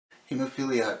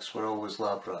Haemophiliacs were always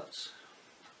lab rats.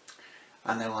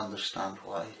 I now understand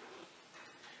why.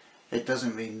 It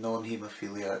doesn't mean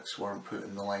non-haemophiliacs weren't put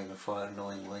in the line of fire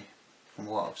knowingly. From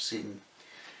what I've seen,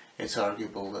 it's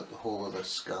arguable that the whole of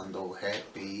this scandal,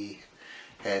 Hep B,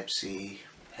 Hep C,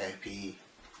 Hep E,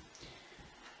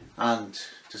 and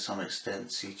to some extent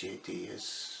CJD,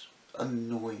 is a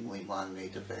knowingly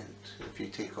man-made event if you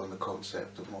take on the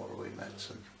concept of Motorway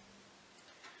Medicine.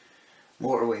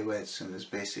 Motorway Medicine is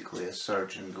basically a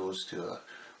surgeon goes to a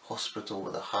hospital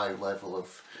with a high level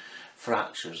of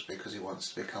fractures because he wants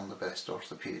to become the best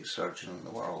orthopaedic surgeon in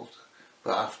the world.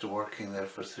 But after working there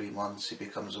for 3 months, he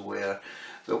becomes aware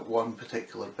that one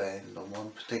particular bend on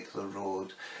one particular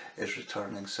road is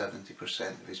returning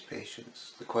 70% of his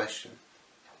patients. The question: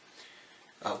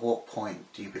 at what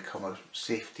point do you become a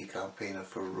safety campaigner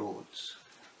for roads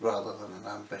rather than an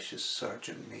ambitious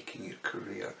surgeon making your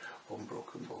career on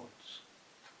broken bones?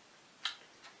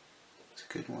 It's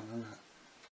a good one, isn't it?